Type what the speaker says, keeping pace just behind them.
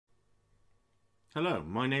Hello,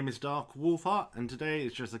 my name is Dark Wolfheart, and today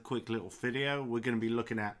is just a quick little video. We're going to be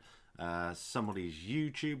looking at somebody's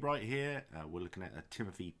YouTube right here. We're looking at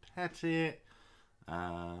Timothy Pettit.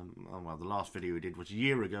 Well, the last video we did was a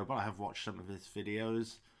year ago, but I have watched some of his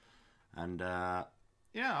videos, and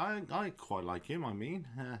yeah, I quite like him. I mean,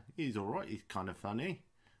 he's alright, he's kind of funny.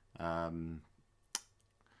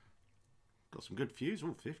 Got some good views,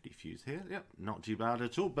 50 views here. Yep, not too bad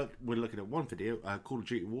at all. But we're looking at one video, Call of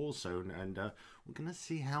Duty Warzone, and we're going to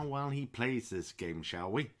see how well he plays this game,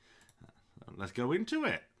 shall we? Let's go into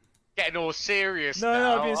it. Getting all serious No,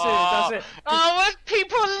 now. no, being serious, that's it. Oh, when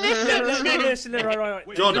people listen to Listen, right.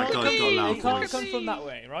 John, They loud can't voice. come from that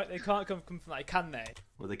way, right? They can't come from that way, can they?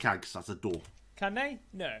 Well, they can, because that's a door. Can they?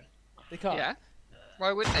 No. They can't. Yeah.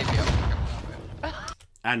 Why wouldn't they be able to come that way?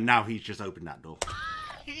 And now he's just opened that door.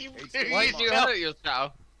 Why did you hurt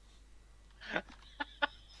yourself?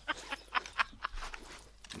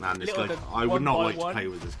 Man, this Little guy, bit, I would one not by like to one. play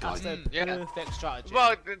with this guy. That's the Yeah. perfect strategy.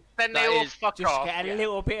 Well, then That they all is fuck just off. get a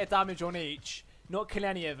little bit of damage on each, not kill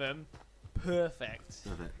any of them. Perfect.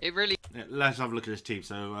 Perfect. It really. Yeah, let's have a look at his team.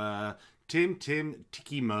 So, Tim,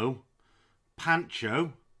 Tiki Mo,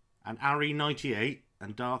 Pancho, and Ari98,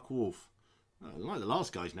 and Dark Wolf. I like the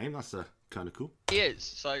last guy's name, that's kind of cool. He is,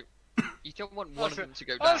 so you don't want one of them to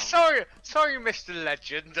go Oh, down. sorry, Mr.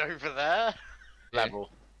 Legend over there. Yeah. Level.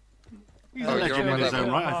 He's Oh, a you're legend on in my his level.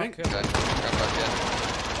 own right, I think. Good. Go back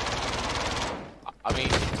I mean,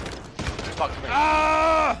 fuck me.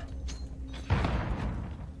 Ah! in.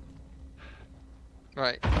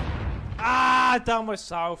 Right. Ah! Down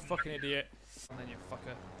myself, fucking idiot. And then you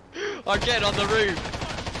fucker. I'm getting on the roof.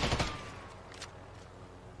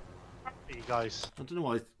 You guys. I don't know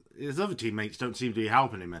why his other teammates don't seem to be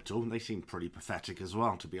helping him at all. They seem pretty pathetic as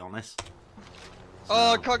well, to be honest.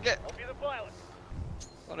 Oh, I can't get.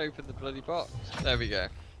 Can't open the bloody box. There we go.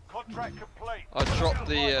 Contract complete. I dropped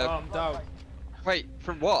the. I'm down. Wait,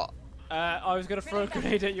 from what? I was gonna throw a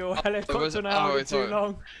grenade at your helicopter was- now, oh, it's too it's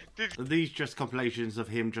long. Are these just compilations of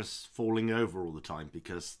him just falling over all the time?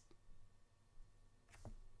 Because...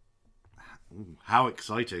 Ooh, how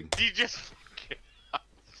exciting. You just.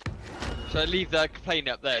 Should I leave the plane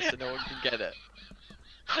up there so no one can get it?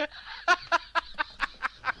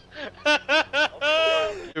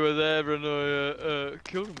 You were there and I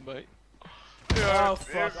killed him, mate. Oh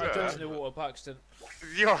fuck, I jumped in the water by accident.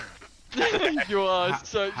 You're. You are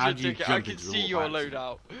such how a do you dickhead. I jump can into the see water your by accident?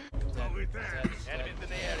 loadout.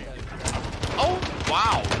 Oh,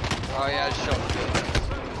 wow. Oh yeah, I shot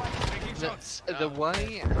you. That's the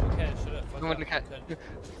way. Okay, shut up. No one can.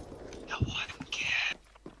 No one can.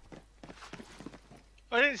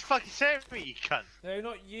 I didn't fucking say it, you cunt. No,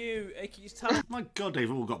 not you. Icky's telling My god,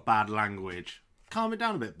 they've all got bad language. Calm it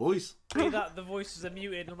down a bit, boys. me that the voices are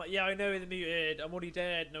muted. I'm like, yeah, I know they're muted. I'm already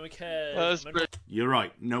dead. No one cares. That's I'm like, You're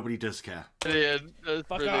right, nobody does care. brilliant. That's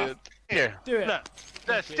Fuck brilliant. Here. Do it. Look,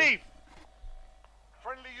 Thank you. Steve.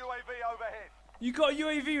 Friendly UAV overhead. You got a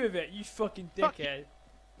UAV with it, you fucking dickhead.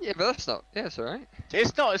 Yeah, but that's not. Yeah, it's alright.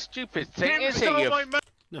 It's not a stupid thing, is it? You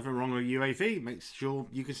Nothing wrong with UAV. Makes sure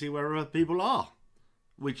you can see where other people are.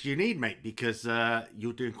 Which you need, mate, because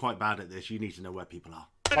you're doing quite bad at this. You need to know where people are.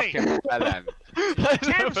 fucking bellend.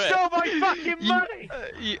 Tim stole my fucking money.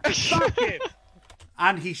 Fuck him.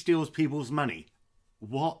 And he steals people's money.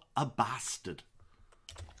 What a bastard.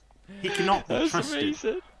 He cannot be That's trusted.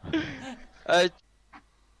 amazing.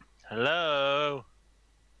 Hello.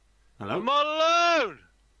 Hello? I'm all alone.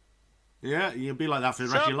 Yeah, you'll be like that for the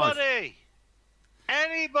rest of your life. Somebody.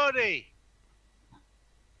 Anybody.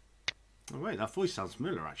 Oh, wait, that voice sounds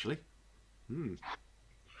familiar, actually.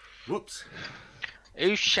 Whoops.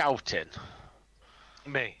 Who's shouting?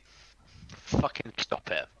 Me. Fucking stop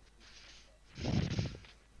it.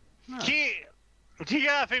 No. Do you get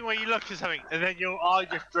that thing where you look at something and then your eye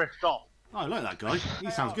just drifts off? Oh, I like that guy. He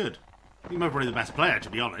sounds good. He might be the best player, to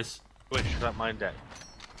be honest. Wish that mine dead.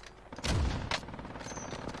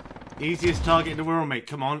 Easiest target in the world, mate.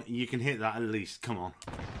 Come on, you can hit that at least. Come on.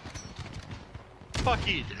 Fuck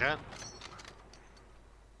you, man.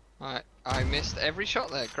 Alright, I missed every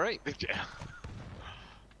shot there. Great.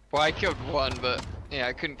 Well, I killed one, but yeah,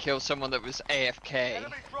 I couldn't kill someone that was AFK.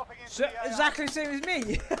 So, exactly the same as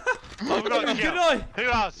me. I'm not Good killed. eye. Who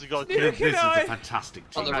else has got Neither killed? This is can I. a fantastic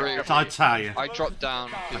On team. the roof. I tell you. I dropped down.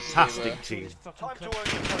 'cause they Fantastic team. Fucking Time to cunt.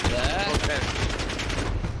 earn your were money. there.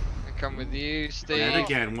 I come with you, Steve. And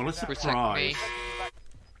again, what a Protect surprise. me.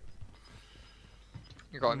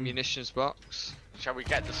 You got a munitions box. Shall we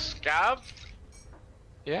get the scab?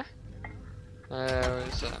 Yeah? Where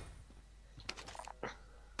is that?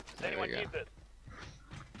 There Anyone we go. keep it?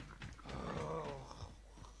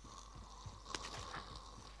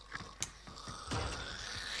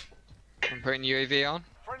 I'm putting UAV on.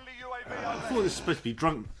 I thought this was supposed to be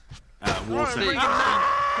drunk.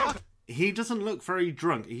 Warzone. He doesn't look very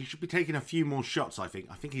drunk. He should be taking a few more shots, I think.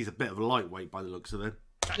 I think he's a bit of a lightweight by the looks of it.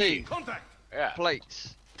 Steve, Yeah.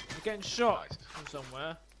 plates. I'm getting shot from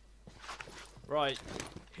somewhere. Right.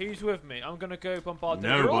 Who's with me? I'm gonna go bombard the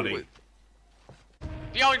Nobody.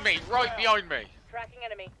 Behind me, right behind me. Tracking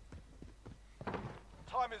enemy.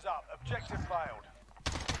 Time is up. Objective failed.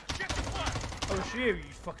 Oh, it's you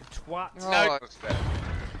fucking twat. No.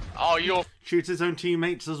 Oh, you're. Shoots his own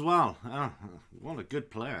teammates as well. Oh, what a good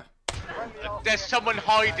player. There's someone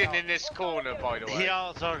hiding in this corner, by the way. He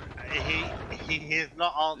answered. He is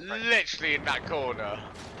not answering. Literally in that corner.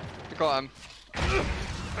 I got him.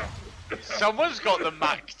 Someone's got the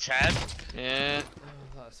Mac 10. Yeah.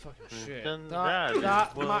 Oh, that's fucking shit. Then That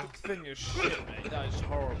that Mac thing is shit, mate. That is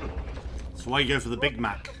horrible. That's why you go for the Big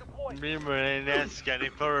Mac. Remember, and that's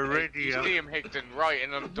getting for a You radio. see him, Higdon, right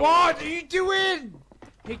in on the door. What are you doing?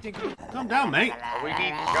 Higdon, Calm down, mate. We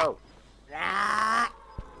need to go.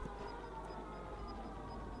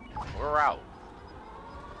 We're out.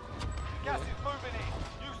 Gas is moving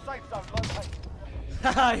in. New safe zone located.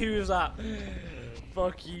 haha, who was that?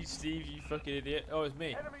 Fuck you, Steve, you fucking idiot. Oh, it's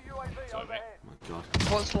me. Enemy UAV Sorry, overhead. Oh my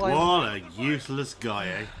God. What's like? What a useless guy,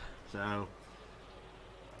 eh? So,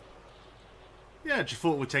 yeah, just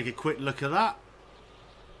thought we'd take a quick look at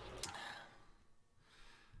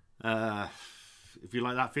that. If you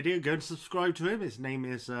like that video, go and subscribe to him. His name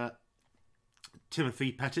is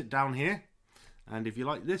Timothy Pettit down here. And if you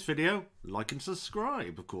like this video, like and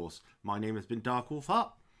subscribe, of course. My name has been Dark Wolf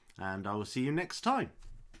Hut, and I will see you next time.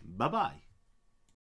 Bye-bye.